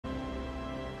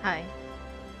Hi.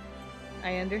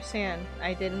 I understand.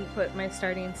 I didn't put my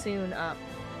starting soon up.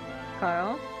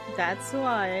 Carl, that's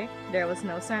why there was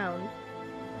no sound.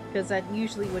 Because that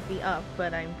usually would be up,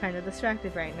 but I'm kind of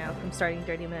distracted right now from starting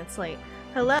 30 minutes late.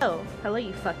 Hello! Hello,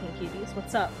 you fucking cuties.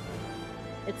 What's up?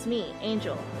 It's me,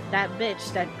 Angel. That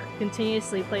bitch that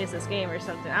continuously plays this game or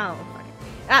something. I don't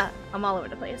know. I'm all over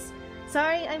the place.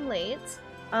 Sorry I'm late.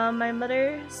 My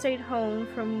mother stayed home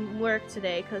from work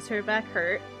today because her back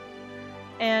hurt.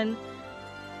 And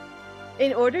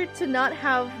in order to not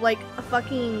have, like,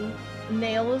 fucking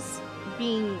nails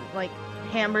being, like,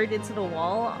 hammered into the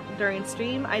wall during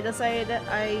stream, I decided that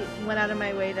I went out of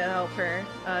my way to help her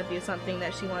do something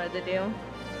that she wanted to do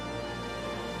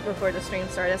before the stream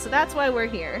started. So that's why we're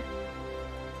here.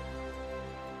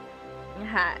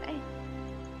 Hi.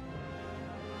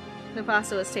 The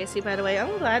pasta was tasty, by the way.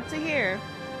 I'm glad to hear.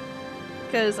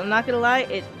 Because I'm not gonna lie,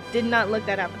 it did not look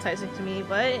that appetizing to me,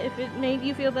 but if it made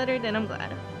you feel better, then I'm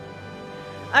glad.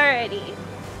 Alrighty.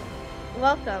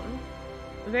 Welcome.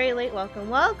 Very late welcome.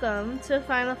 Welcome to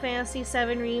Final Fantasy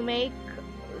VII Remake,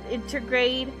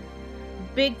 Intergrade,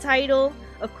 big title.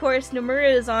 Of course, Nomura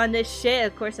is on this shit.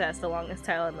 Of course, that's the longest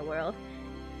title in the world.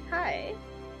 Hi.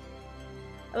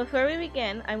 Before we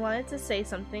begin, I wanted to say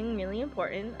something really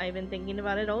important. I've been thinking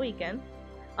about it all weekend.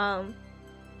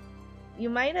 You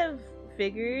might have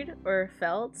figured or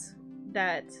felt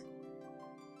that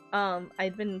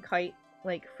I'd been quite,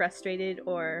 like, frustrated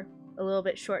or a little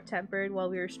bit short-tempered while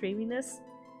we were streaming this.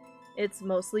 It's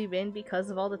mostly been because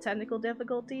of all the technical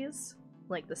difficulties,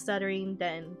 like the stuttering,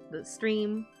 then the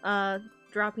stream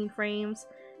dropping frames,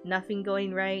 nothing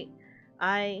going right.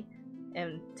 I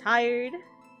am tired.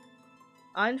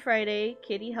 On Friday,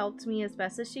 Kitty helped me as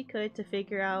best as she could to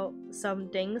figure out some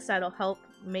things that'll help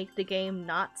make the game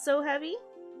not so heavy.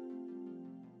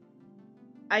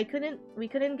 We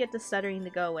couldn't get the stuttering to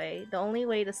go away. The only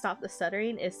way to stop the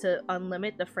stuttering is to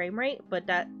unlimit the frame rate, but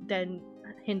that then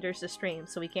hinders the stream,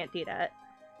 so we can't do that.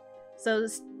 So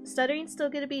the stuttering's still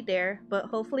gonna be there, but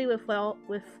hopefully with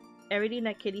everything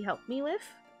that Kitty helped me with,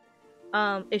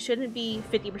 it shouldn't be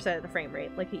 50% of the frame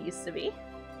rate like it used to be.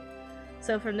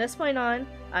 So from this point on,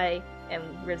 I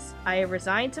have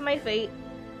resigned to my fate.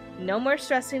 No more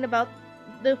stressing about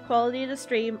the quality of the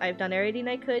stream. I've done everything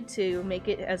I could to make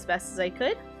it as best as I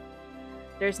could.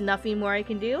 There's nothing more I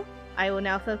can do. I will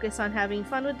now focus on having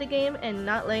fun with the game and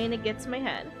not letting it get to my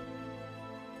head.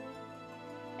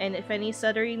 And if any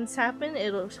stutterings happen,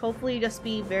 it'll hopefully just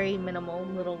be very minimal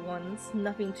little ones.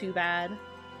 Nothing too bad.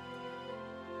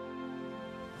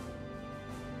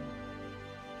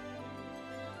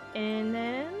 And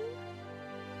then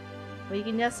we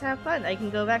can just have fun. I can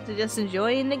go back to just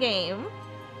enjoying the game.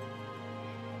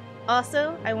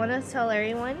 Also, I want to tell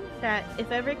everyone that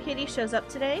if ever Kitty shows up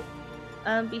today,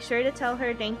 be sure to tell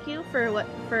her thank you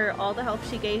for all the help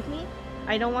she gave me.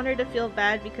 I don't want her to feel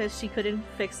bad because she couldn't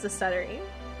fix the stuttering.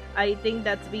 I think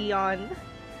that's beyond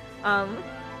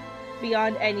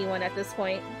anyone at this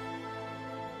point.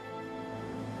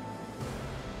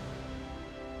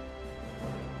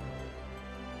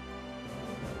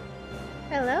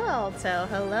 Hello, Alto.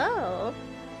 Hello.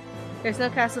 There's no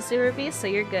Castle Super Beast, so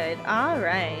you're good.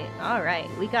 Alright, alright.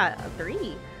 We got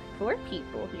 4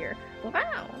 people here.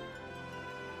 Wow.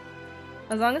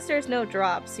 As long as there's no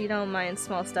drops, you don't mind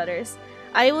small stutters.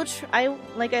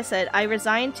 Like I said, I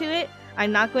resigned to it.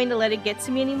 I'm not going to let it get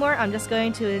to me anymore. I'm just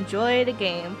going to enjoy the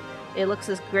game. It looks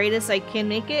as great as I can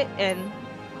make it, and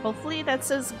hopefully that's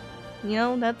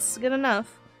that's good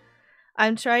enough.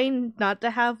 I'm trying not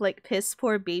to have, like, piss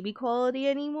poor baby quality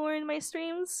anymore in my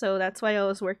streams, so that's why I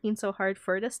was working so hard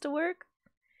for this to work.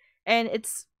 And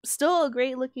it's still a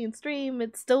great looking stream.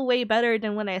 It's still way better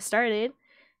than when I started.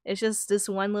 It's just this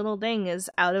one little thing is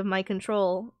out of my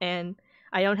control, and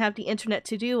I don't have the internet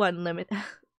to do unlimited,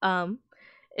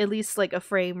 at least like a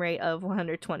frame rate of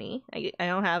 120. I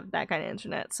don't have that kind of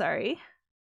internet, sorry.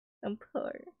 I'm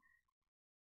poor.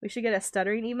 We should get a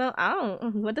stuttering emote. I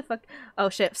don't. What the fuck? Oh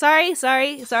shit! Sorry.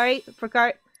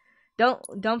 Procart.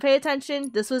 Don't pay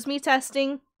attention. This was me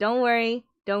testing. Don't worry.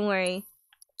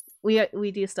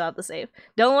 We do still have the save.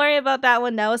 Don't worry about that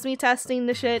one. That was me testing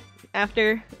the shit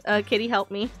after Kitty helped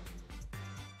me.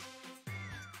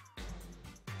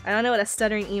 I don't know what a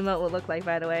stuttering emote would look like,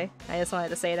 by the way. I just wanted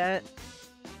to say that.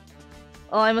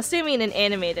 Well, I'm assuming an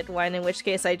animated one, in which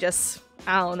case I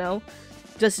don't know.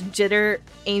 Just jitter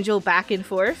Angel back and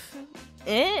forth.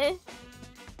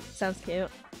 Sounds cute.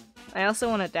 I also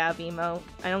want a dab emote.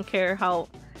 I don't care how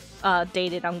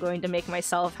dated I'm going to make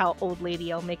myself, how old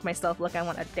lady I'll make myself look. I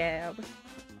want a dab.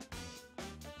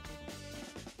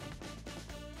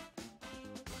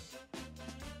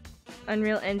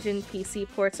 Unreal Engine PC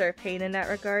ports are a pain in that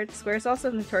regard. Square's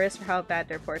also notorious for how bad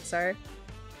their ports are.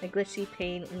 A glitchy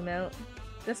pain emote.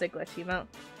 Just a glitchy emote.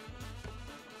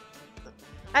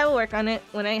 I will work on it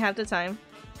when I have the time.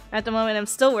 At the moment, I'm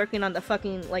still working on the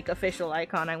fucking, like, official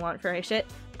icon I want for my shit.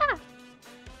 Ah!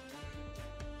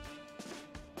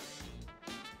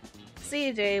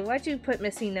 CJ, why'd you put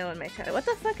missing no in my chat? What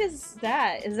the fuck is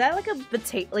that? Is that like a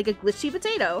potato, like a glitchy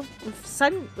potato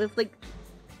with like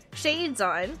shades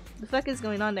on? The fuck is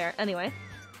going on there? Anyway,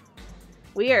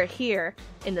 we are here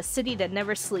in the city that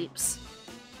never sleeps,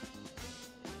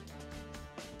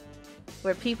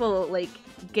 where people like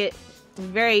get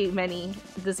very many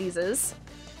diseases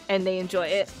and they enjoy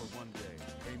it.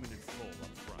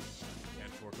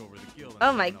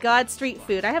 Oh my god, street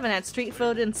food. I haven't had street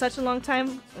food in such a long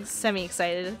time. I'm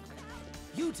semi-excited.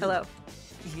 You two. Hello.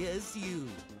 Yes, you.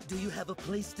 Do you have a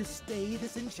place to stay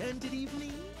this enchanted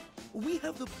evening? We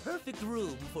have the perfect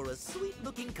room for a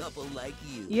sweet-looking couple like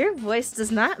you. Your voice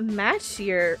does not match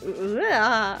your...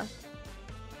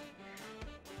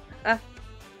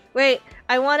 Wait,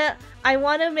 I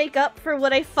wanna make up for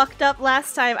what I fucked up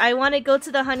last time. I wanna go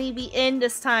to the Honeybee Inn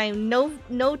this time. No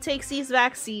takesies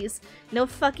backsies. No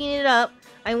fucking it up.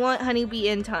 I want Honeybee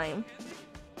Inn time.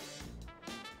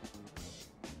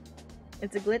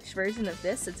 It's a glitch version of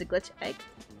this. It's a glitch egg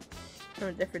from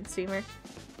a different streamer.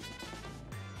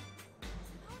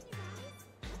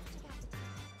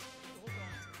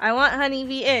 I want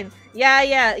Honeybee Inn.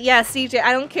 Yeah, CJ,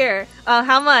 I don't care.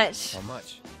 How much? How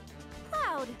much?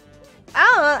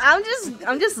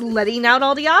 I'm just letting out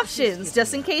all the options,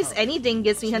 just in case anything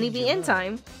gets me Honeybee Inn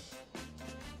time.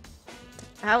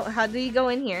 How do you go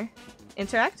in here?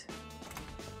 Interact?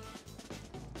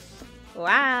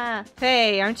 Wow.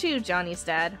 Hey, aren't you Johnny's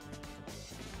dad?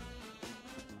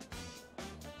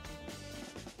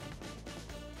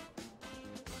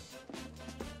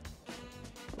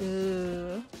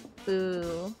 Ooh.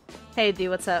 Hey, D,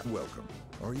 what's up? Welcome.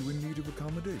 Are you in need of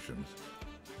accommodations?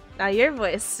 Your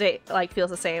voice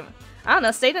feels the same. I don't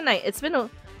know. Stay the night. It's been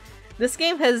this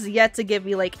game has yet to give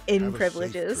me like inn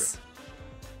privileges.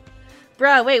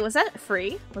 Bruh, wait, was that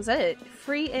free? Was that it?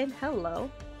 Free in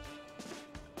hello?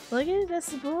 Look at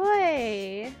this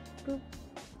boy. Boop.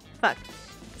 Fuck.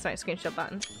 It's my screenshot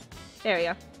button. There we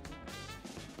go.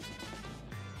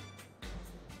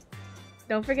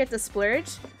 Don't forget to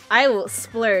splurge. I will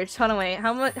splurge. Hold on, wait.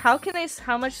 How much?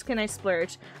 How much can I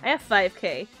splurge? I have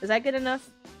 5K. Is that good enough?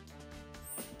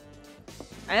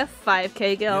 I have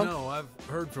 5K, Gil. You know, I've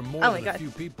heard from more than a few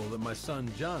people that my son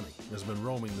Johnny has been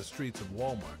roaming the streets of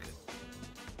Walmarket.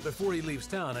 Before he leaves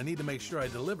town, I need to make sure I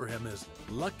deliver him his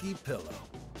lucky pillow.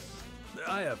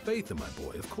 I have faith in my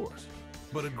boy, of course.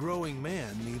 But a growing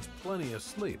man needs plenty of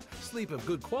sleep. Sleep of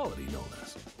good quality, no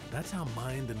less. That's how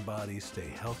mind and body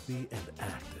stay healthy and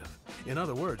active. In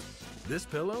other words, this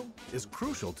pillow is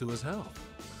crucial to his health.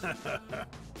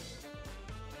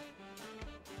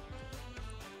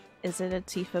 Is it a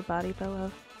Tifa body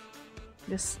pillow?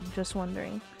 Just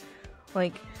wondering.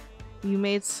 Like, you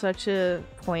made such a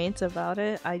point about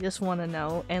it. I just want to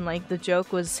know. And like, the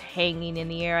joke was hanging in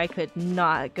the air. I could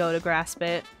not go to grasp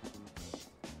it.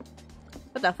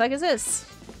 What the fuck is this?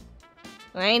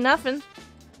 There ain't nothing.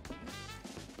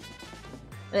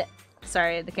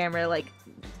 Sorry, the camera like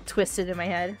twisted in my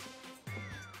head.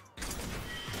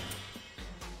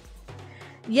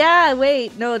 Yeah,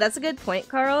 wait, no, that's a good point,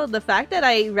 Carl. The fact that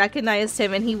I recognized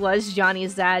him and he was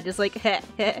Johnny's dad, just like, heh,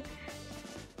 heh.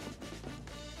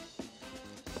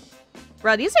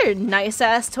 Bro, these are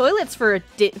nice-ass toilets for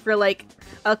like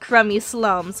a crummy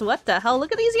slums. What the hell?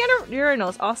 Look at these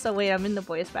urinals. Also, wait, I'm in the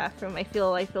boys' bathroom. I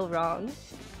feel wrong.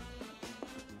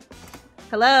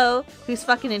 Hello? Who's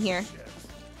fucking in here?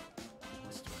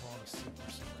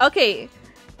 Okay.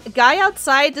 Guy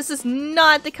outside, this is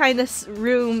not the kind of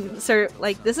room, sir.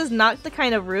 Like, this is not the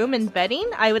kind of room and bedding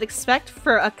I would expect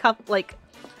for a like,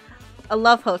 a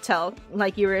love hotel,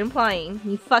 like you were implying.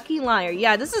 You fucking liar.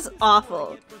 Yeah, this is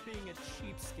awful.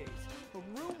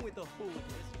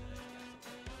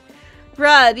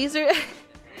 Bruh, these are...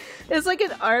 It's like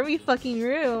an army fucking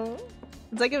room.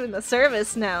 It's like I'm in the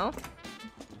service now.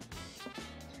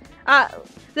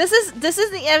 This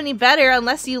isn't any better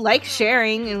unless you like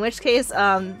sharing, in which case,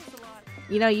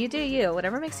 you know, you do you.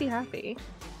 Whatever makes you happy.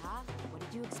 What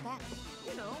did you expect?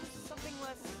 You know,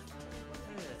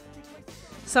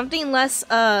 Something less,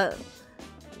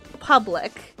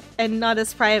 public and not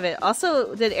as private.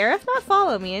 Also, did Aerith not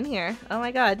follow me in here? Oh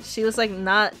my god, she was like,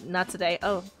 not today.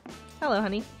 Oh, hello,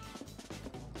 honey.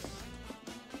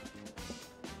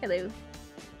 Hello.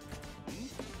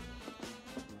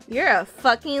 You're a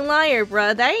fucking liar,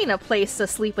 bruh. That ain't a place to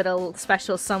sleep with a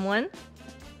special someone.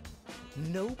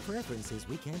 No preferences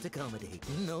we can't accommodate.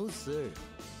 No, sir.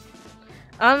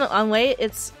 Wait,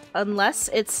 it's unless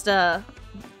it's the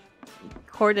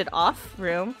corded off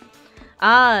room.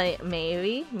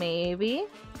 Maybe.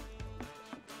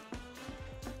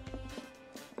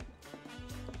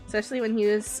 Especially when he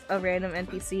was a random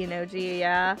NPC in OG,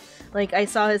 yeah. Like, I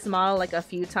saw his model like a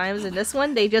few times. In this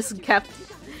one, they just kept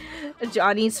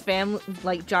Johnny's family,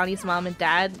 like Johnny's mom and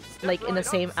dad, like in the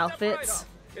same outfits.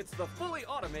 It's the fully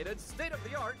automated,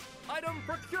 state-of-the-art item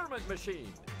procurement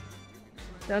machine.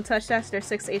 Don't touch that. There's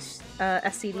 6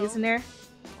 SCDs in there.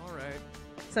 All right.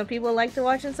 Some people like to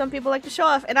watch and some people like to show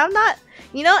off. And I'm not,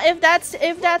 you know, if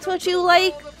that's what you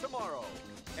like,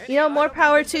 you know, more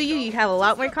power to you. You have a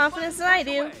lot more confidence than I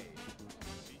do.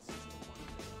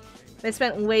 They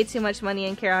spent way too much money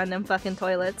and care on them fucking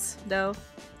toilets, though.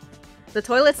 The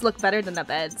toilets look better than the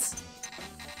beds.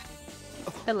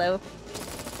 Hello.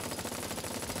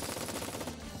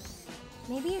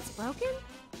 Maybe it's broken?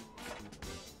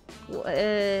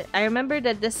 I remember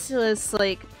that this was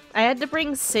like, I had to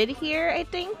bring Sid here, I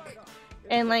think.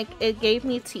 And like, it gave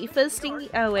me Tifa's dinghy.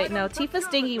 Oh wait, no, Tifa's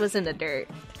dinghy was in the dirt.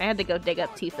 I had to go dig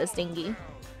up Tifa's dinghy.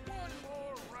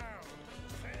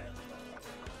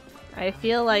 I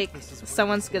feel like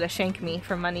someone's gonna shank me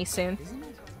for money soon.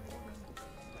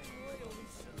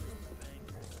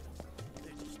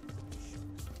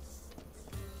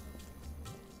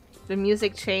 The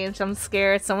music changed. I'm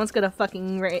scared. Someone's gonna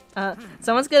fucking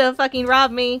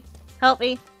rob me. Help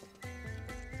me.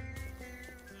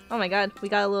 Oh my god, we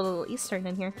got a little Eastern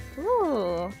in here.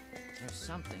 Ooh. There's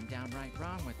something downright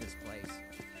wrong with this place.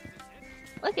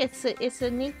 Look, it's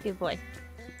a naked boy.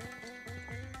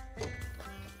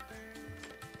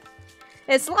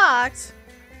 It's locked.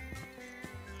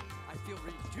 I feel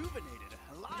rejuvenated,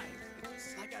 alive.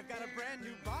 It's like I've got a brand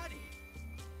new body.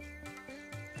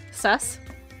 Sus?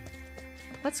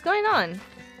 What's going on?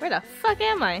 Where the fuck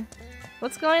am I?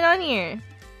 What's going on here?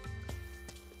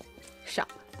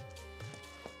 Shop.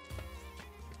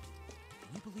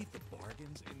 Can you believe the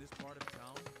bargains in this part of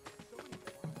town?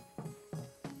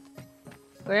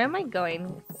 Where am I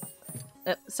going?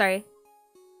 Sorry.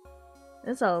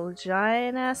 There's a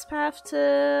giant ass path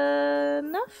to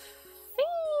nothing.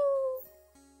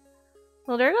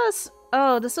 Well, there goes.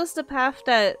 Oh, this was the path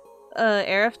that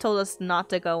Aerith told us not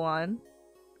to go on.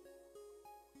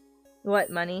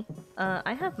 What money?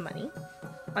 I have money.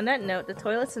 On that note, the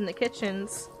toilets and the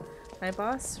kitchens. My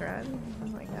boss run. Oh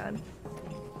my god.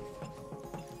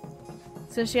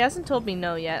 Since she hasn't told me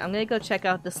no yet, I'm gonna go check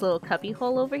out this little cubby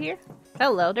hole over here.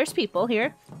 Hello, there's people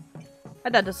here. I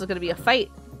thought this was gonna be a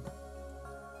fight.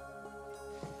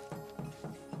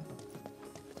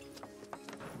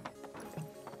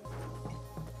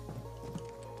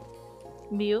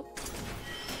 View.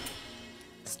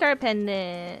 Star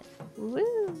pendant.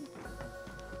 Woo.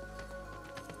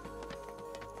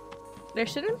 There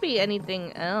shouldn't be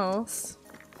anything else.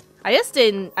 I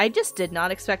just did not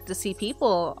expect to see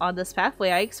people on this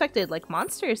pathway. I expected like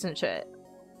monsters and shit.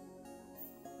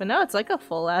 But no, it's like a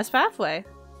full ass pathway.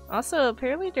 Also,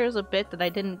 apparently there's a bit that I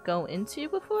didn't go into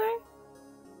before.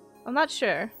 I'm not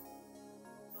sure.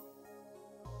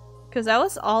 Cause that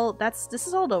was all this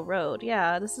is all the road.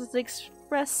 Yeah, this is the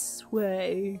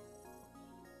expressway.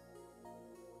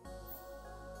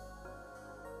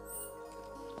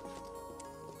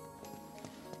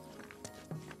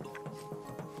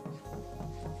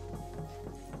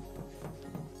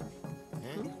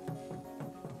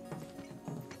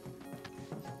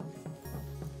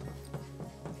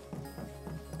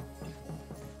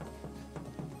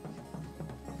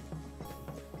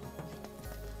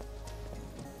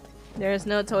 There's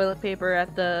no toilet paper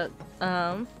at the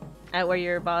at where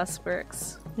your boss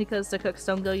works because the cooks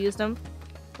don't go use them.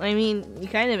 I mean, you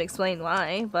kind of explained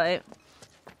why, but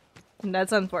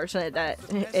that's unfortunate that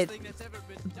it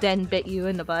then bit you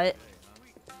in the butt.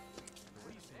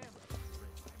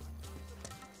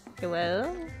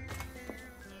 Hello?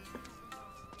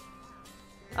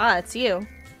 Ah, it's you.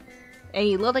 And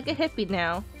you look like a hippie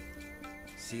now.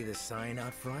 See the sign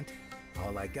out front?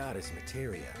 All I got is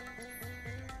materia.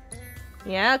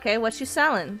 Yeah, okay, what you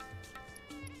selling?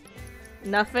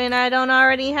 Nothing I don't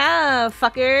already have,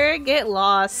 fucker. Get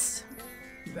lost.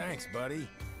 Thanks, buddy.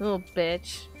 Little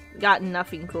bitch. Got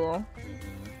nothing cool.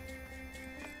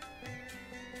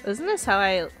 Isn't this how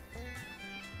I...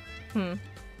 Come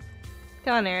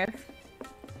on, Aerith.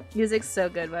 Music's so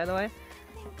good, by the way.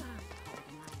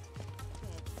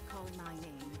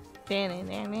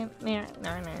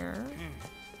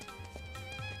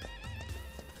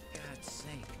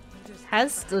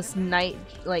 Has this night,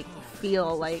 like,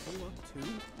 feel like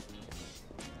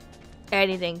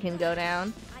anything can go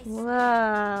down. I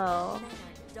Wow.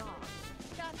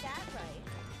 Got that right.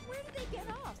 Where did they get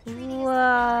off?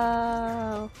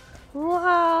 Wow.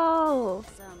 Wow.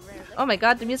 Oh my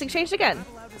god, the music changed again.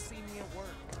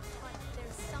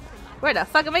 Where the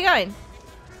fuck am I going?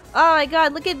 Oh my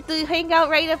god, look at the hangout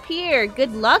right up here.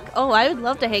 Good luck? Oh, I would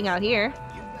love to hang out here.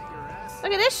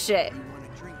 Look at this shit.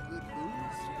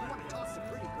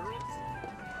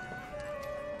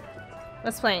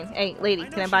 What's playing? Hey, lady,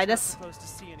 can I buy this? I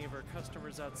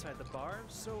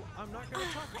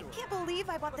can't believe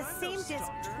I bought the same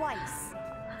disc twice.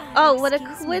 Oh, what a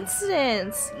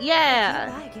coincidence.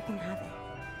 Yeah. You can have it.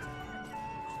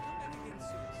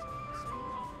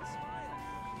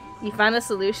 You found a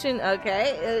solution?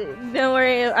 Okay. Don't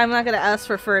worry, I'm not gonna ask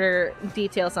for further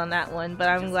details on that one, but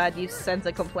I'm glad you sent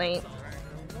a complaint.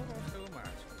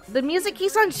 The music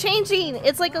keeps on changing!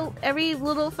 It's like every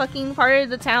little fucking part of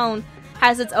the town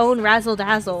has its own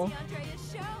razzle-dazzle.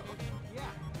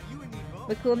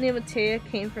 The cool name Materia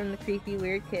came from the creepy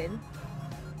weird kid.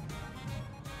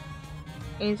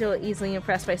 Angel easily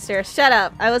impressed by Sarah. Shut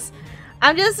up!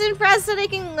 I'm just impressed that I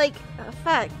can, like,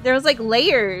 fuck. There was, like,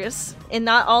 layers, and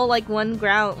not all, like, one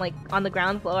ground, like, on the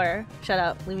ground floor. Shut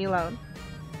up. Leave me alone.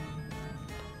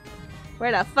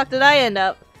 Where the fuck did I end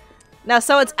up? Now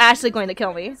someone's actually going to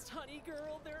kill me. Honey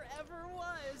girl there ever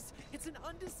was. It's an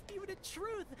undisputed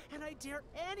truth, and I dare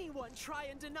anyone try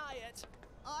and deny it.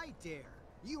 I dare.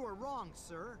 You are wrong,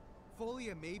 sir.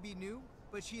 Folia may be new,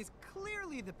 but she is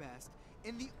clearly the best,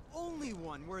 and the only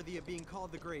one worthy of being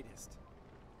called the greatest.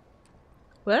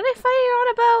 What are they fighting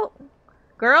on about?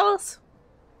 Girls?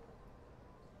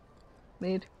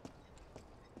 Dude.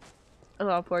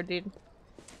 Oh, poor dude.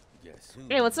 Yes.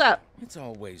 Hey, what's up? It's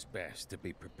always best to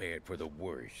be prepared for the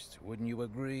worst, wouldn't you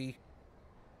agree?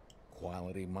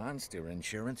 Quality monster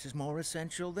insurance is more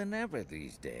essential than ever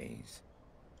these days.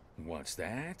 What's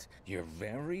that? You're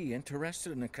very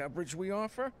interested in the coverage we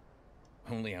offer?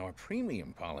 Only our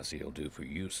premium policy will do for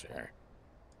you, sir.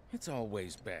 It's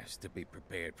always best to be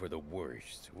prepared for the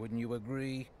worst, wouldn't you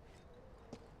agree?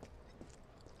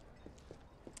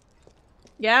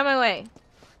 Get out of my way.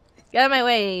 Get out of my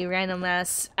way, you random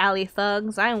ass alley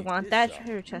thugs. I want that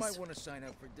treasure chest. You might want to sign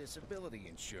up for disability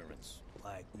insurance.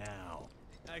 Like now.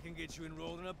 I can get you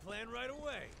enrolled in a plan right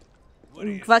away. What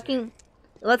do you Fucking say?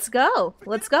 let's go.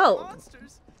 Let's go.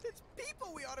 Monsters. It's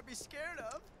people we ought to be scared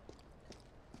of.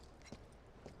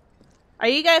 Are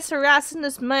you guys harassing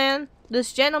this man?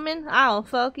 This gentleman? I'll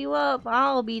fuck you up.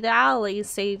 I'll be the alley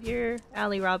savior.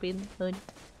 Alley Robin Hood.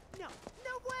 No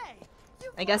way.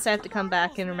 I guess I have to come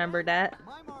back and remember that.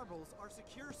 My marbles are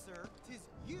secure, sir. 'Tis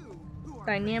you who are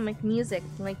Dynamic music,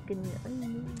 like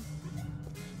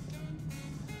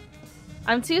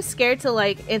I'm too scared to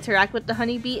like interact with the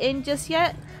honeybee inn just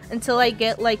yet until I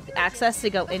get like access to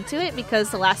go into it,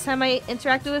 because the last time I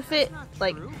interacted with it,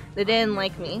 like they didn't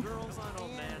like me.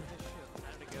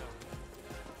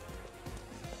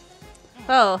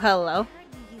 Oh, hello.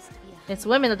 It's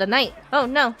women of the night. Oh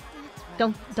no.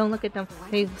 Don't look at them.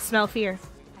 They smell fear.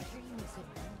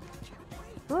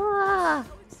 Ah.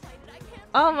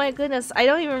 Oh my goodness, I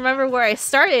don't even remember where I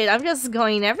started. I'm just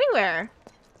going everywhere.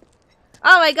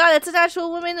 Oh my god, it's an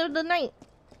actual woman of the night.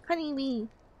 Honeybee.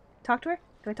 Talk to her?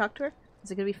 Do I talk to her?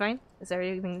 Is it gonna be fine? Is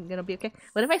everything gonna be okay?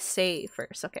 What if I save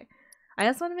first? Okay. I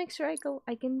just want to make sure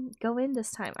I can go in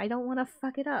this time. I don't want to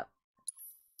fuck it up.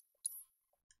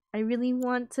 I really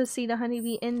want to see the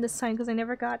honeybee in this time because I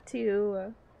never got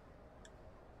to.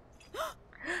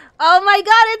 Oh my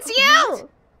god, it's you!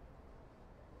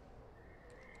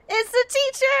 It's the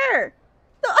teacher!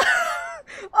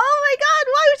 Oh my god,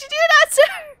 why would you do that,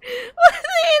 sir? What,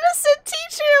 the innocent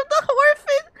teacher of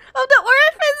the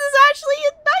orphans is actually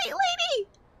a night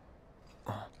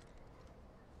lady!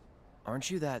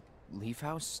 Aren't you that Leaf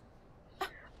House?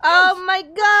 Oh my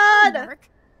god! Mark,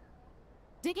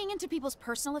 digging into people's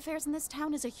personal affairs in this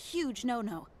town is a huge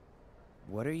no-no.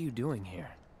 What are you doing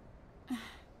here?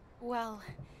 Well,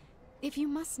 if you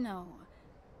must know,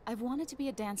 I've wanted to be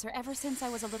a dancer ever since I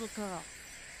was a little girl.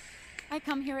 I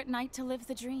come here at night to live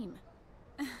the dream.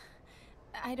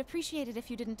 I'd appreciate it if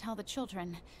you didn't tell the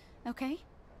children, okay?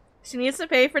 She needs to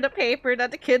pay for the paper that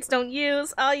the kids don't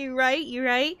use. Oh, you're right, you're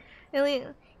right.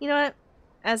 You know what?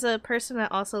 As a person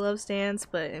that also loves dance,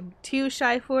 but I'm too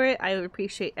shy for it, I would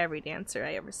appreciate every dancer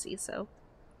I ever see, so.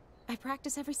 I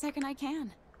practice every second I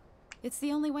can. It's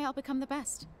the only way I'll become the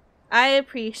best. I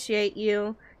appreciate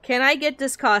you. Can I get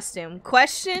this costume?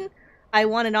 Question? I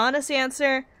want an honest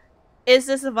answer. Is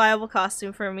this a viable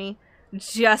costume for me?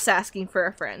 Just asking for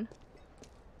a friend.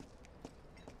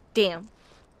 Damn.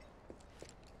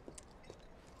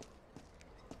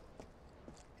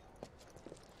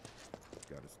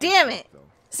 Damn it!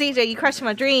 CJ, you crushed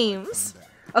my dreams.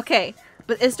 Okay,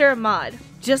 but is there a mod?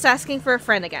 Just asking for a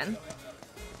friend again.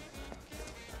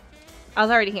 I was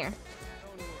already here.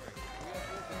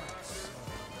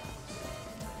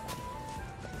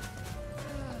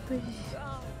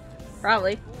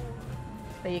 Probably.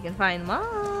 But you can find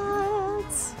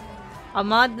mods. I'll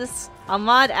mod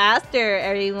after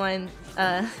everyone.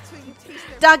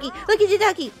 Doggy! Look at you,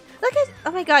 doggy! Look at—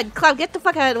 oh my god, Cloud, get the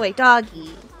fuck out of the way.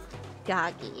 Doggy.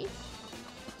 Doggy.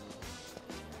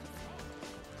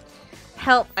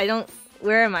 Help, I don't—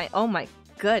 where am I? Oh my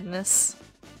goodness.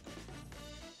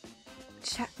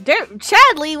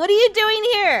 Chadley, what are you doing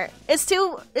here? It's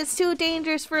too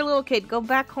dangerous for a little kid. Go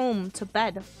back home to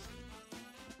bed.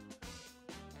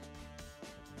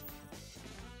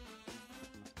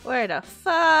 Where the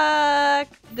fuck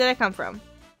did I come from?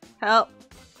 Help.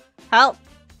 Help.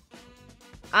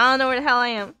 I don't know where the hell I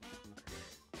am.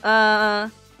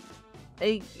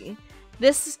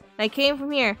 I came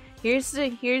from here. Here's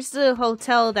the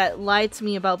hotel that lied to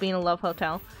me about being a love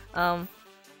hotel.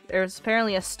 There's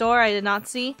apparently a store I did not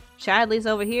see. Chadley's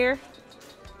over here.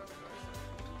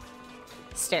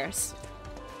 Stairs.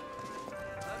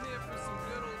 I'm here for some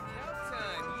good old cow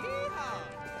time. Yeehaw!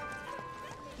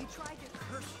 He tried to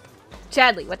curse you.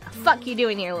 Chadley, what the fuck you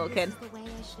doing here, little kid? This is the way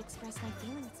I should express my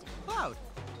feelings to Cloud!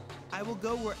 I will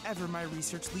go wherever my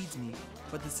research leads me,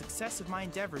 but the success of my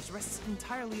endeavors rests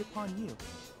entirely upon you.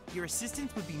 Your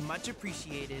assistance would be much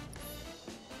appreciated.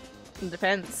 It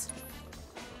depends.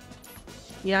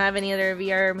 You don't have any other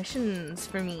VR missions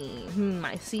for me?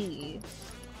 I see.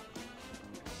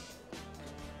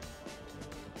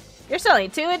 You're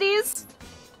selling 2 of these?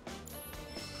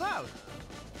 Cloud,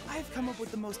 I have come up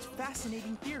with the most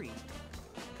fascinating theory.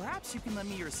 Perhaps you can lend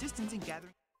me your assistance in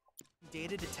gathering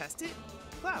data to test it?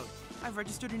 Cloud, I've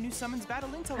registered a new Summons Battle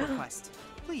Intel request.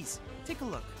 Please, take a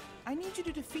look. I need you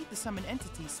to defeat the summon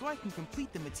entity so I can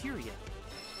complete the materia.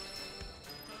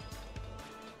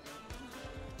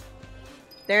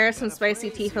 There are some spicy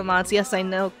Tifa mods. Yes, I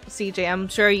know, CJ. I'm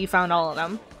sure you found all of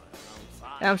them.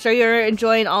 And I'm sure you're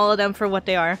enjoying all of them for what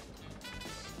they are.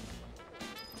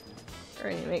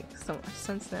 Already makes so much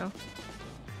sense now.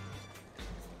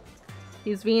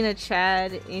 He's being a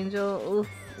Chad Angel. Oof.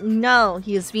 No,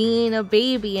 he's being a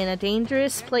baby in a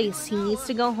dangerous place. He needs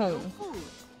to go home.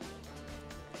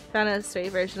 Found a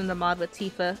straight version of the mod with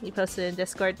Tifa. You posted in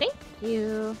Discord. Thank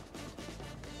you.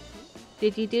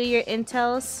 Did you do your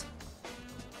intels?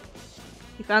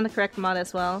 You found the correct mod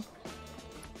as well.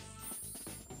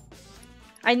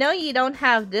 I know you don't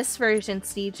have this version,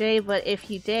 CJ, but if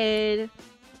you did,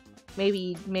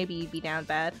 maybe you'd be down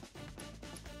bad.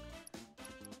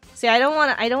 See, I don't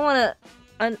want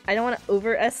to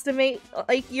overestimate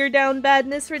like your down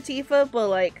badness for Tifa, but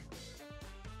like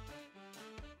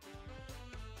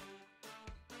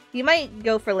you might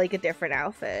go for like a different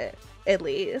outfit at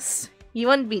least. You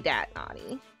wouldn't be that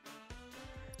naughty.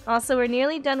 Also, we're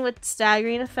nearly done with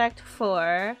Staggering Effect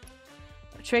 4.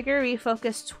 Trigger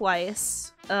refocus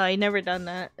twice. I never done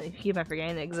that. I keep on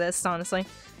forgetting it exists, honestly.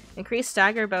 Increase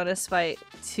stagger bonus by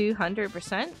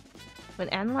 200%. When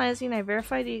analyzing, I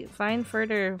verified to find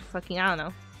further fucking— I don't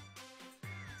know.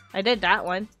 I did that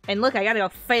one. And look, I gotta go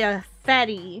fight a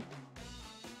fatty.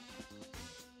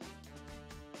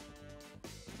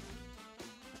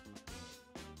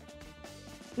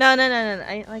 No.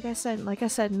 Like I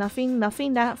said, nothing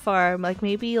that far. Like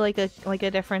maybe like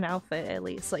a different outfit at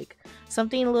least. Like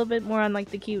something a little bit more on like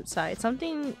the cute side.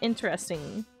 Something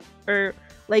interesting, or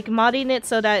like modding it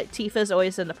so that Tifa's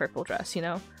always in the purple dress. You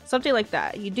know, something like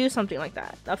that. You do something like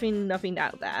that. Nothing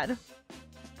that bad.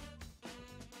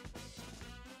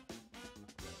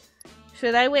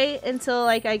 Should I wait until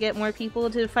like I get more people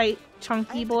to fight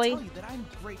Chunky Boy? I have to tell you that I'm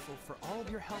grateful for all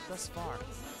of your help thus far.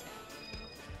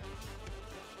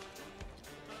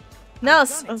 No,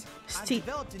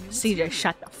 CJ,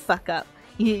 shut the fuck up.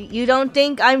 You don't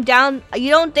think I'm down? You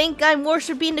don't think I'm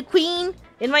worshiping the queen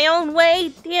in my own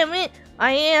way? Damn it,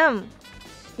 I am.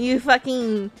 You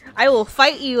fucking— I will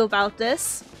fight you about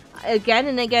this again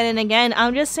and again and again.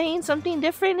 I'm just saying something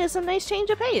different is a nice change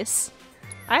of pace.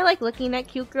 I like looking at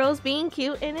cute girls being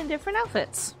cute and in different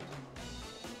outfits.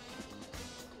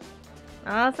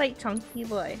 I'll fight Chunky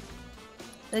Boy.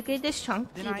 Look at this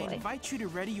Chunky Boy. Then I invite you to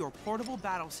ready your portable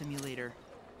battle simulator.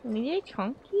 Look at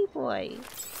Chunky Boy.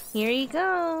 Here he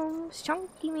goes,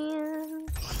 Chunky Man.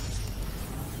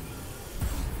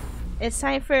 It's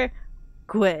time for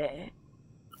quit.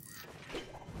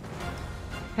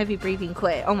 Heavy breathing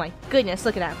quit. Oh my goodness,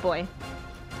 look at that boy.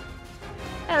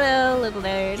 Hello, little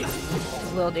nerd.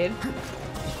 Little dude.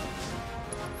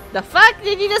 The fuck?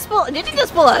 Did you just pull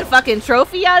a fucking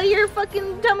trophy out of your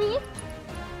fucking tummy?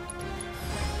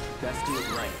 Best do it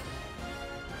right.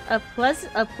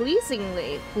 A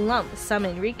pleasingly plump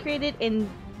summon recreated in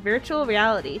virtual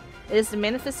reality. It is the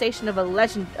manifestation of the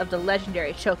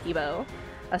legendary Chocobo,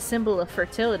 a symbol of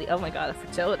fertility. Oh my god, of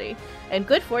fertility and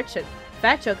good fortune.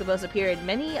 Fat Chocobos appear in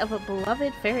many of a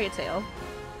beloved fairy tale.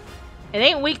 It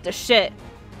ain't weak to shit.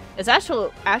 It's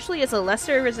actually is a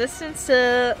lesser resistance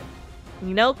to,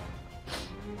 you know,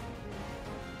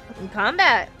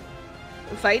 combat,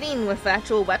 fighting with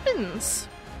actual weapons.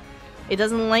 It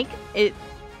doesn't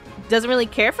really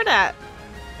care for that,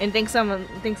 and thinks I'm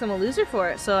a loser for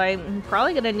it. So I'm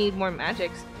probably gonna need more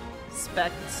magic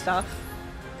spec stuff.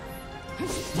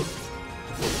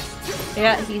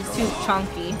 Yeah, he's too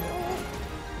chunky.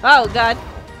 Oh god.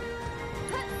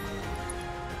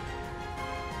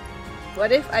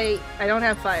 What if I don't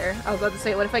have fire? I was about to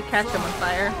say, what if I catch him on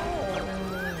fire?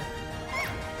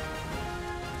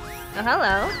 Oh,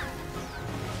 hello.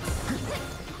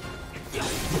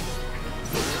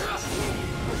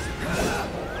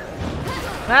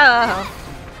 Oh.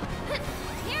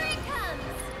 Here it comes.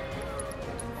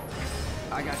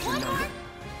 I got your number.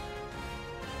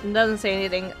 It doesn't say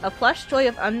anything. A plush toy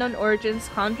of unknown origins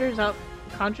conjured up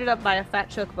by a fat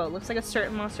chocobo. Looks like a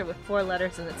certain monster with 4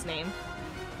 letters in its name.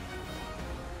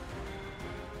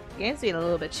 The game's being a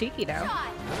little bit cheeky now.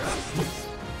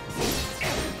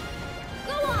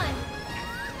 Go on.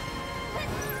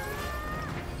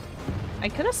 I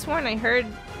could have sworn I heard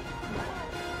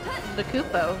the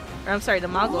Koopo. Or I'm sorry, the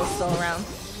Moggle's still around.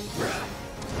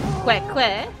 Quick,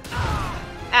 quick.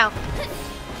 Ow.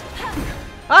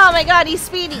 Oh my god, he's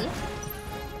speedy.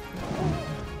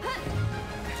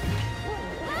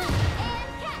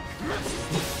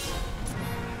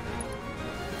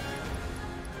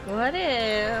 What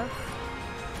if...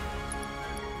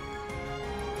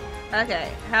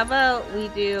 Okay, how about we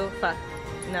do... Fuck.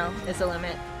 No, it's a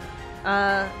limit.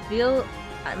 Deal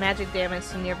magic damage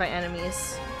to nearby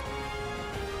enemies.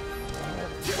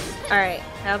 Alright,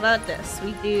 how about this?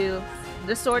 We do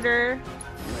Disorder,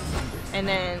 and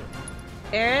then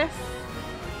Aerith,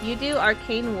 you do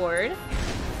Arcane Ward.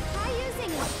 Try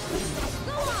using it.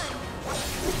 Go on.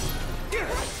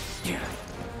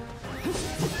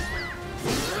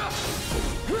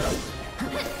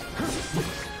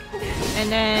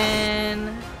 And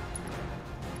then...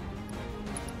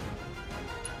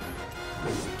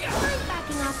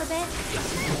 Backing off a bit.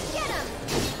 Get him.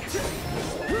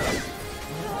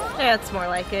 Yeah, it's more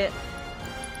like it.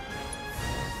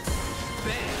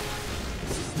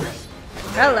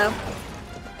 Hello.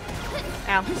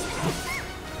 Ow.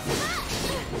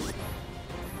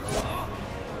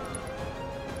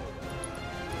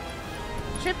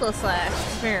 Triple slash.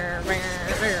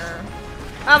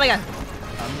 Oh my god.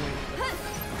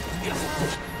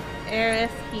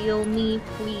 Aerith, heal me,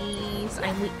 please.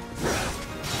 I'm weak.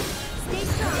 Stay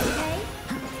strong, okay?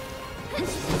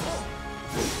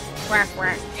 Whack,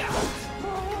 whack.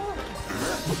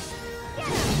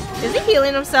 Is he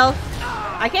healing himself?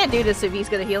 I can't do this if he's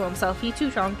gonna heal himself. He's too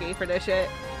chunky for this shit.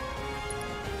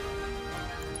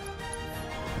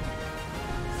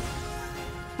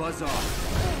 Buzz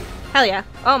off. Hell yeah.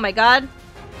 Oh my god.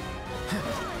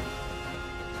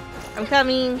 I'm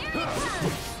coming.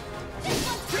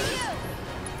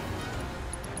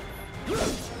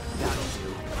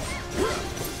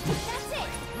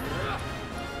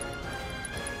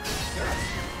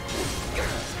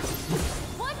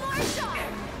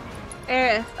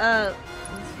 Aerith,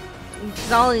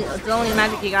 it's the only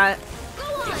magic you got.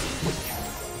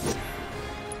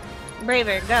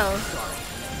 Braver, go.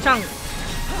 Chunk.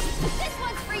 This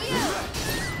one's for you.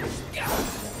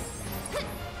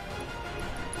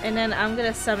 And then I'm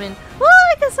gonna summon.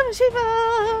 Oh, I can summon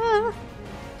Shiva!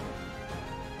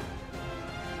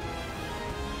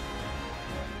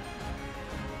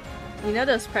 You know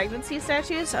those pregnancy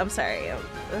statues? I'm sorry.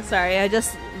 I'm sorry. I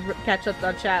just catch up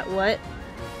on chat. What?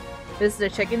 This is the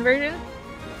chicken version?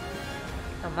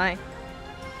 Oh my.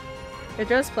 It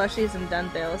draws plushies and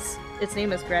Dundales. Its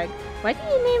name is Greg. Why do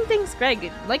you name things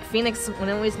Greg? Like Phoenix when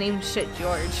it always names shit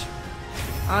George.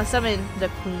 I'll summon the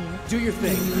queen. Do your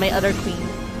thing. My other queen.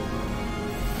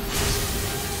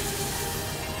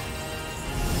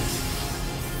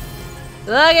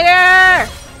 Look at her!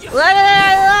 Look at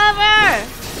her! I love her!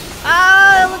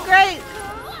 Oh, it look great!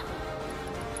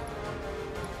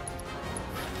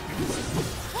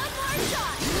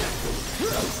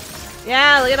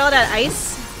 Yeah, look at all that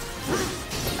ice.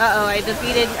 Uh-oh, I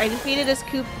defeated his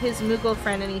Moogle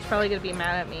friend, and he's probably gonna be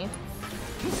mad at me.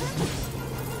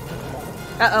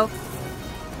 Uh-oh.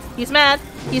 He's mad.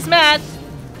 He's mad.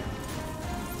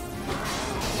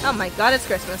 Oh my god, it's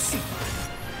Christmas.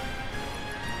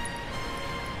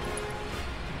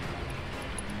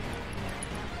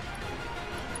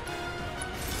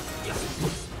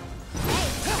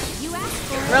 You asked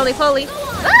for it. Roly poly.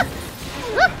 Ah!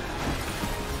 Ah!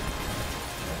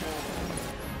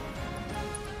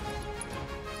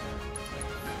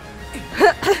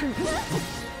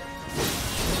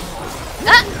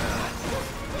 Ah!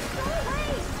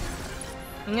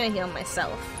 I'm gonna heal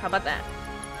myself. How about that?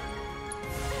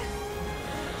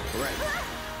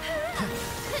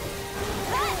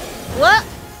 What?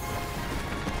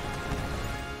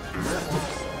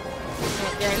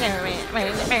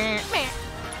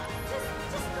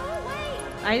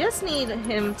 I just need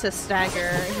him to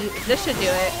stagger. This should do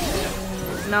it.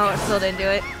 No, it still didn't do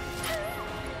it.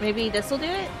 Maybe this will do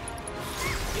it?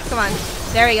 Come on.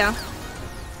 There we go.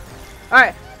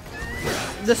 Alright.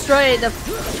 Destroy the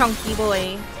chunky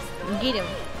boy. Get him.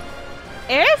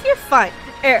 Air, if you're fine.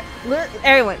 Air,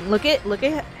 everyone, look at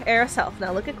Air herself.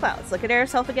 Now look at Clouds. Look at Air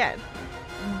herself again.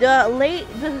 The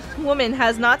woman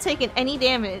has not taken any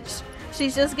damage.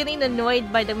 She's just getting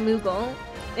annoyed by the Moogle.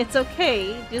 It's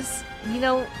okay. Just, you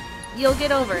know, you'll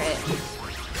get over it.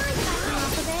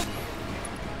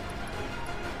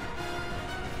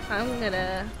 I'm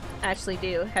gonna actually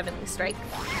do Heavenly Strike.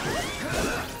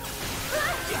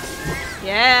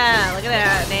 Yeah, look at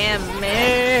that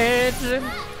damage.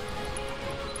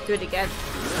 Do it again.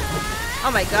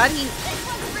 Oh my god,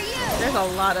 there's a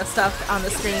lot of stuff on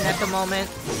the screen at the moment,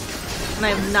 and I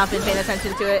have not been paying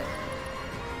attention to it.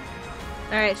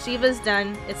 Alright, Shiva's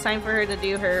done. It's time for her to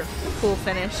do her cool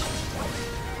finish.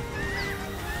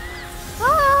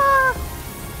 Ah!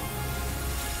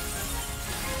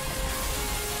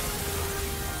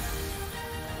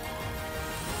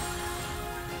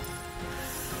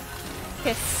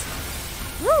 Kiss.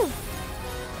 Woo!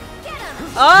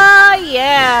 Oh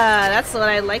yeah! That's what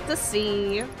I'd like to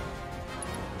see.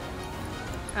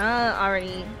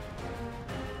 Already.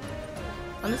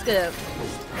 I'm just gonna...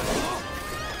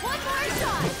 One more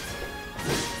shot.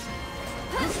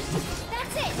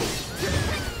 That's it.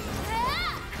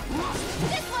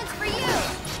 This one's for you.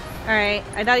 Alright,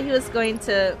 I thought he was going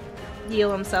to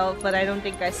heal himself, but I don't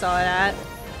think I saw that.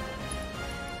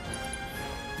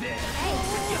 Hey,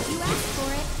 you asked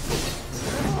for it.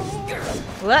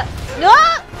 What? No!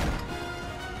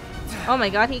 Oh my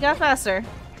god, he got faster.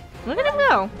 Look at him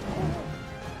go.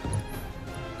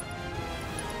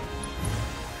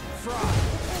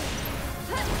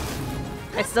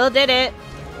 I still did it.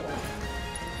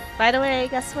 By the way,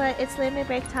 guess what? It's limit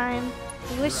break time.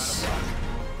 Wish.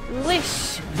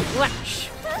 Wish. Wash.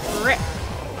 Rip.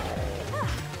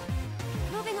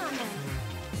 Moving on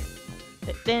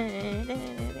then.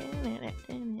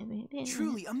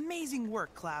 Truly amazing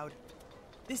work, Cloud.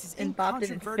 This is And Bob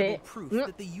didn't incontrovertible fit. proof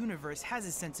that the universe has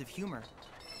a sense of humor.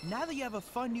 Now that you have a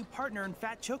fun new partner in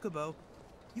Fat Chocobo,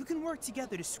 you can work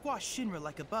together to squash Shinra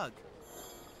like a bug.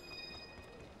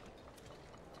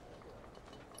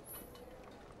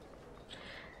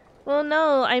 Well,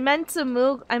 no, I meant the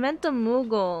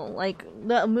Moogle. Like,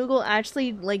 the Moogle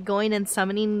actually, like, going and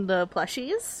summoning the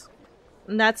plushies?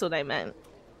 And that's what I meant.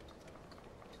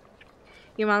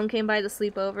 Your mom came by to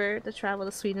sleep over to travel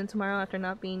to Sweden tomorrow after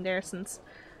not being there since...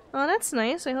 Oh, that's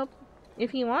nice. I hope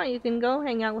if you want, you can go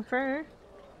hang out with her.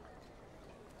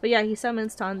 But yeah, he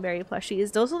summons Tonberry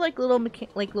plushies. Those are like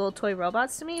little toy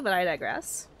robots to me, but I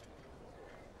digress.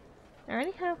 I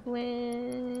already have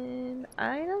Wind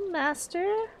Item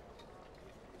Master.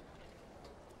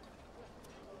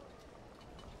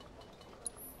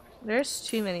 There's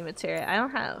too many materia. I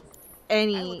don't have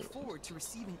any. I look forward to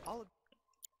receiving all of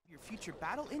your future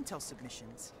battle intel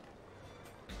submissions.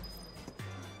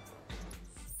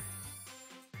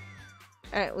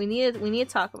 Alright, we need to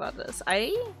talk about this.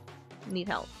 I need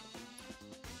help.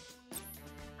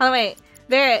 Oh wait,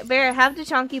 Barrett, have the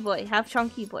chunky boy. Have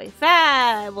chunky boy.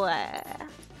 Fab boy.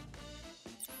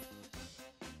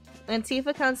 When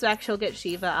Tifa comes back, she'll get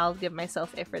Shiva. I'll give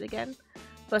myself Ifrit again.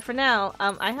 But for now,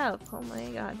 I have... Oh my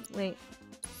god, wait.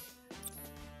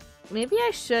 Maybe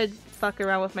I should fuck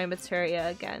around with my materia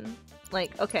again.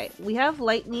 Like, okay, we have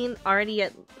Lightning already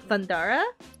at Thundara.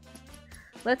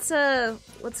 Let's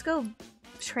go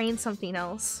train something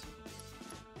else.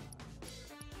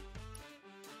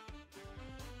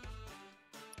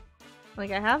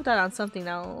 Like, I have that on something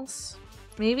else.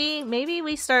 Maybe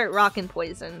we start rocking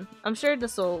Poison. I'm sure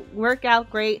this will work out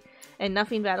great and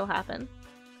nothing bad will happen.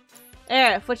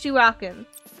 Aerith, what you rocking?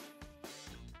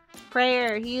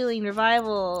 Prayer, healing,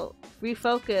 revival,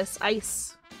 refocus,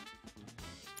 ice.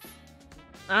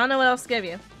 I don't know what else to give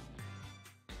you.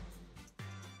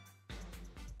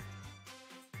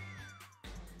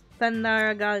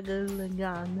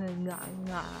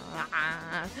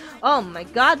 Oh my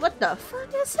god, what the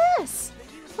fuck is this?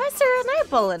 Why is there an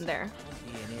eyeball in there?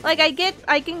 Like, I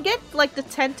can get, like, the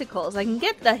tentacles. I can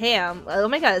get the ham. Oh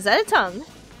my god, is that a tongue?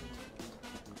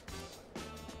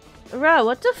 Bro,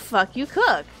 what the fuck you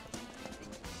cook?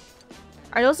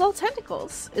 Are those all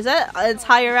tentacles? Is that an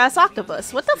entire ass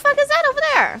octopus? What the fuck is that over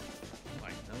there?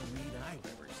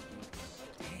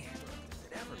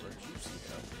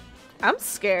 I'm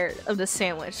scared of this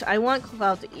sandwich. I want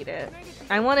Cloud to eat it.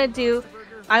 I want to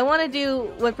do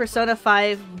what Persona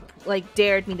 5 like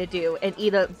dared me to do and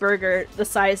eat a burger the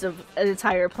size of an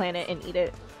entire planet and eat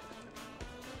it.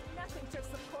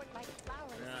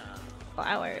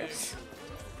 Flowers.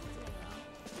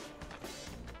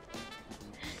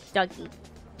 Doggy.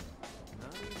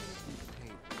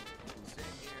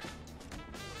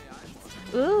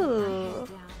 Ooh.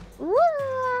 Ooh.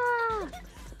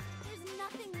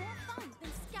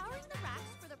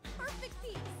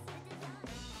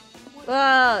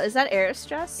 Whoa, is that Aerith's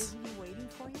dress? Isn't he waiting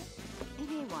for you? If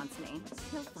he wants me,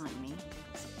 he'll find me.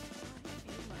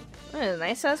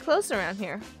 Nice ass clothes around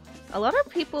here. A lot of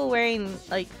people wearing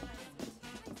like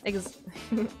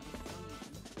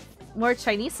more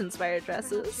Chinese inspired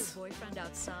dresses. Your boyfriend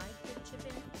outside could chip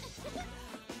in.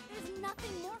 There's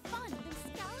nothing more fun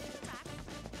than scouring the racks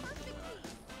for the perfect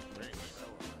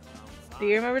piece. Do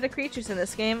you remember the creatures in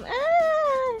this game?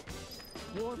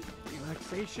 Warmth,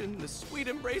 relaxation, the sweet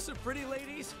embrace of pretty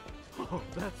ladies. Oh,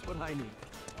 that's what I need.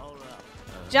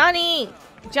 Johnny!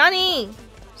 Johnny!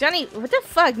 Johnny, what the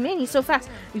fuck? Man, he's so fast.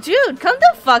 Dude, come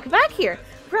the fuck back here!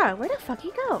 Bruh, where the fuck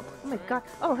you go? Oh my god.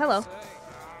 Oh, hello.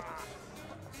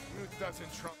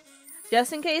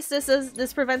 Just in case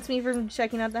this prevents me from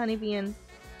checking out the honeybee inn.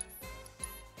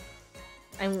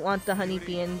 I want the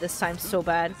honeybee inn this time so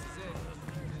bad.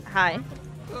 Hi.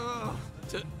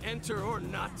 To enter or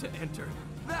not to enter?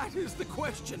 That is the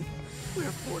question.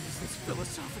 Wherefore does this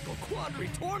philosophical quandary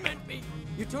torment me?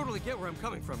 You totally get where I'm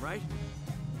coming from, right?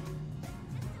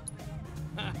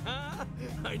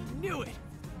 I knew it!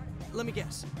 Let me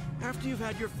guess. After you've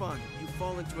had your fun, you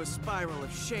fall into a spiral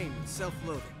of shame and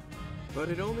self-loathing. But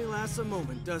it only lasts a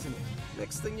moment, doesn't it?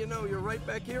 Next thing you know, you're right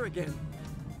back here again.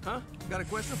 Huh? Got a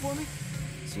question for me?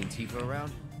 Seen Tifa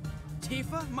around?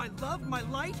 Tifa? My love? My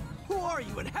light? Who are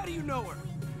you and how do you know her?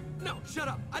 No, shut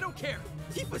up. I don't care.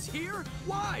 Tifa's here?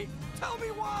 Why? Tell me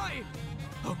why!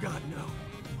 Oh god, no.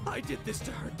 I did this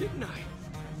to her, didn't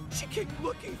I? She came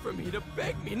looking for me to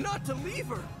beg me not to leave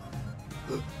her.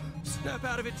 Snap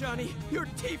out of it, Johnny. Your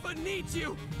Tifa needs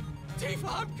you.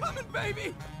 Tifa, I'm coming,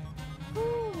 baby!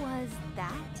 Who was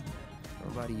that?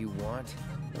 Nobody you want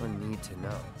or need to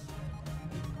know.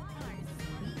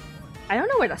 I don't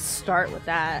know where to start with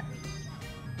that.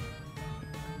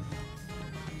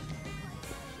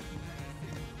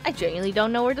 I genuinely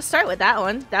don't know where to start with that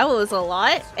one. That was a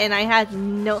lot, and I had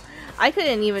no... I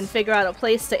couldn't even figure out a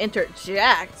place to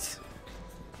interject.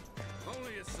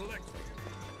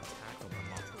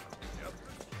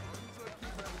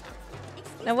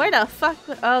 Now where the fuck...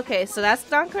 Okay, so that's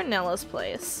Don Cornello's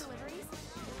place.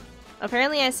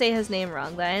 Apparently I say his name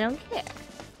wrong, but I don't care.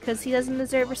 Because he doesn't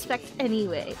deserve respect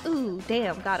anyway. Ooh,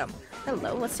 damn, got him.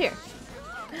 Hello, what's here?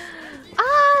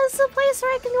 Ah, it's a place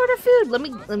where I can order food. Let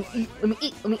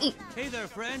me eat. Hey there,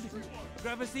 friend.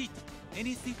 Grab a seat.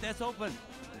 Any seat that's open.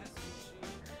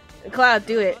 Cloud,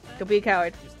 do it. Don't be a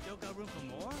coward.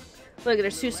 Look,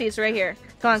 there's 2 seats right here.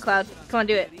 Come on, Cloud. Come on,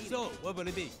 do it. So, what will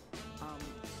it be?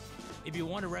 If you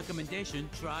want a recommendation,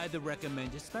 try the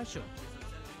recommended special.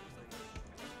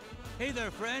 Hey there,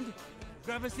 friend.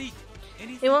 Grab a seat.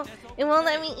 It won't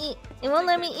let me eat. It won't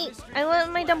let me eat. I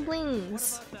want my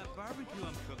dumplings.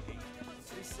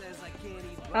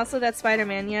 Also, that's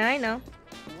Spider-Man. Yeah, I know.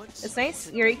 It's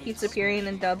nice Yuri keeps appearing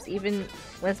in dubs even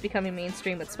when it's becoming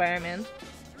mainstream with Spider-Man.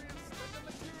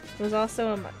 It was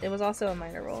also a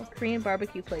minor role. Korean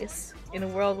barbecue place in a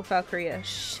world without Korea.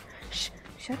 Shh.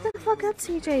 Shut the fuck up,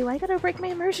 CJ. Why you gotta break my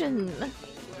immersion?